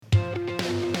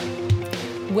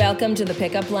Welcome to the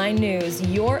Pickup Line News,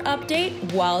 your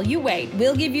update while you wait.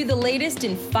 We'll give you the latest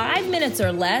in 5 minutes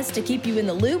or less to keep you in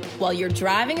the loop while you're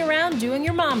driving around doing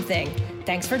your mom thing.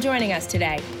 Thanks for joining us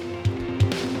today.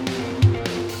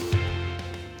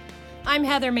 I'm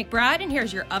Heather McBride, and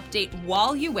here's your update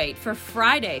while you wait for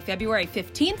Friday, February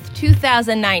 15th,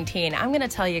 2019. I'm going to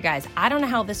tell you guys, I don't know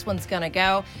how this one's going to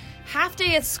go. Half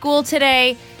day at school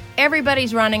today.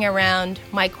 Everybody's running around.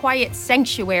 My quiet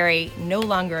sanctuary no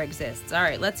longer exists. All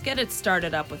right, let's get it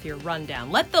started up with your rundown.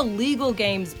 Let the legal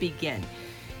games begin.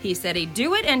 He said he'd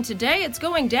do it, and today it's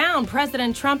going down.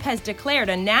 President Trump has declared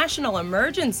a national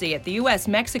emergency at the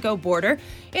U.S.-Mexico border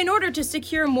in order to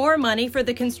secure more money for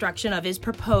the construction of his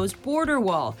proposed border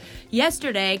wall.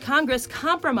 Yesterday, Congress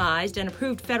compromised and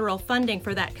approved federal funding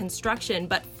for that construction,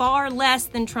 but far less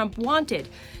than Trump wanted.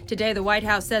 Today, the White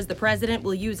House says the president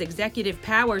will use executive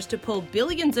powers to pull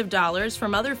billions of dollars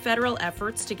from other federal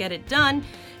efforts to get it done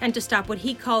and to stop what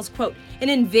he calls, quote, an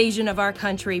invasion of our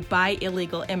country by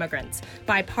illegal immigrants.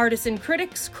 Bipartisan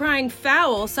critics crying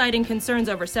foul, citing concerns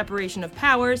over separation of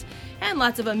powers, and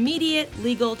lots of immediate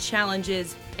legal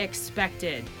challenges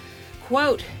expected.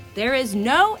 Quote, there is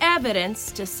no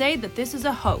evidence to say that this is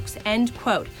a hoax, end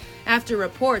quote. After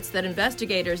reports that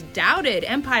investigators doubted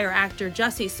Empire actor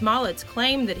Jussie Smollett's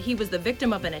claim that he was the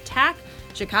victim of an attack,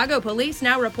 Chicago police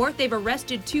now report they've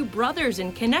arrested two brothers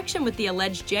in connection with the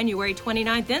alleged January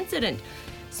 29th incident.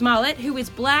 Smollett, who is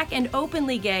black and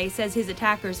openly gay, says his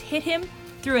attackers hit him,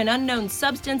 threw an unknown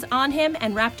substance on him,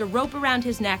 and wrapped a rope around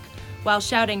his neck while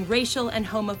shouting racial and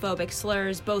homophobic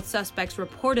slurs. Both suspects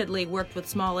reportedly worked with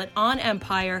Smollett on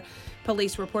Empire.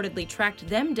 Police reportedly tracked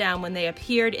them down when they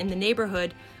appeared in the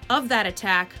neighborhood of that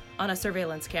attack on a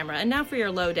surveillance camera. And now for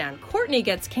your lowdown. Kourtney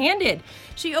gets candid.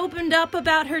 She opened up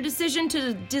about her decision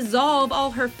to dissolve all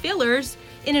her fillers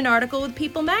in an article with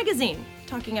People magazine.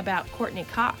 Talking about Courtney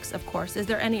Cox, of course. Is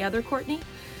there any other Kourtney?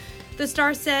 The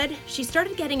star said she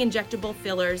started getting injectable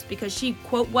fillers because she,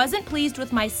 quote, wasn't pleased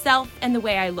with myself and the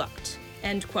way I looked,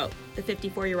 end quote. The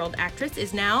 54-year-old actress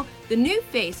is now the new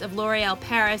face of L'Oreal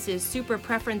Paris's Super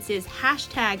Preferences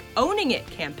 #OwningIt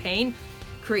campaign,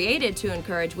 created to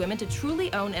encourage women to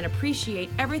truly own and appreciate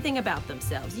everything about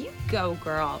themselves. You go,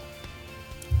 girl.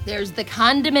 There's the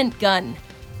condiment gun,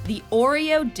 the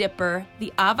Oreo dipper,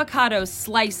 the avocado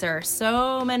slicer,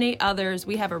 so many others.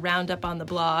 We have a roundup on the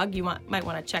blog. You might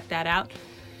want to check that out.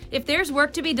 If there's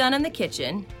work to be done in the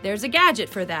kitchen, there's a gadget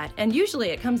for that, and usually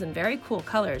it comes in very cool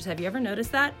colors. Have you ever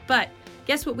noticed that? But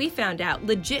guess what we found out?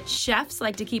 Legit chefs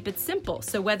like to keep it simple,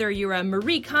 so whether you're a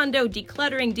Marie Kondo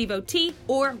decluttering devotee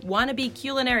or wannabe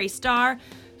culinary star,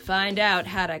 find out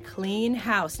how to clean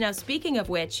house. Now, speaking of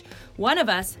which, one of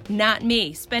us, not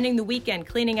me, spending the weekend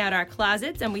cleaning out our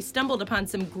closets, and we stumbled upon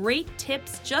some great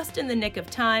tips just in the nick of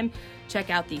time. Check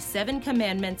out the 7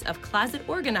 commandments of closet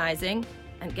organizing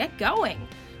and get going.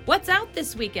 What's out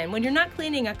this weekend? When you're not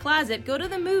cleaning a closet, go to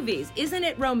the movies. Isn't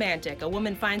it romantic? A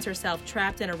woman finds herself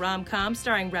trapped in a rom-com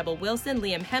starring Rebel Wilson,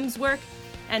 Liam Hemsworth,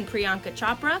 and Priyanka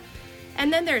Chopra.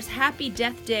 And then there's Happy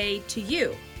Death Day to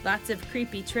You. Lots of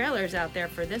creepy trailers out there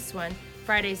for this one.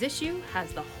 Friday's issue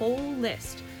has the whole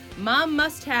list. Mom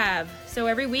must have. So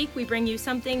every week we bring you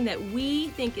something that we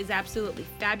think is absolutely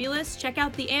fabulous. Check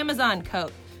out the Amazon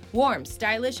coat. Warm,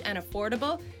 stylish, and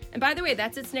affordable. And by the way,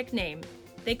 that's its nickname.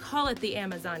 They call it the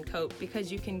Amazon coat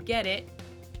because you can get it,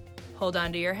 hold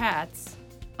on to your hats,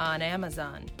 on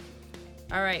Amazon.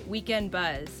 All right, weekend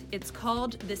buzz. It's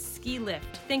called the Ski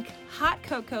Lift. Think hot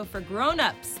cocoa for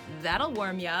grown-ups. That'll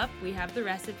warm you up. We have the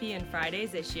recipe in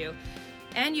Friday's issue.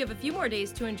 And you have a few more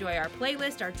days to enjoy our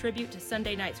playlist, our tribute to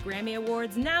Sunday night's Grammy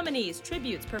Awards, nominees,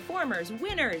 tributes, performers,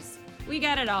 winners. We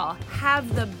got it all.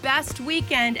 Have the best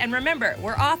weekend. And remember,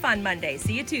 we're off on Monday.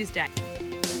 See you Tuesday.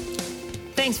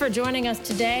 Thanks for joining us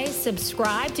today.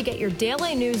 Subscribe to get your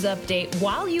daily news update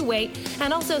while you wait,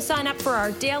 and also sign up for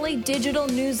our daily digital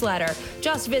newsletter.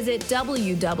 Just visit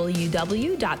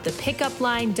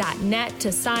www.thepickupline.net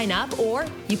to sign up, or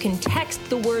you can text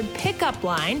the word pickup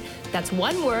line, that's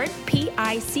one word,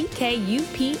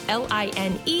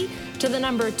 PICKUPLINE, to the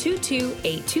number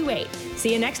 22828.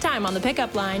 See you next time on The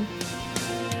Pickup Line.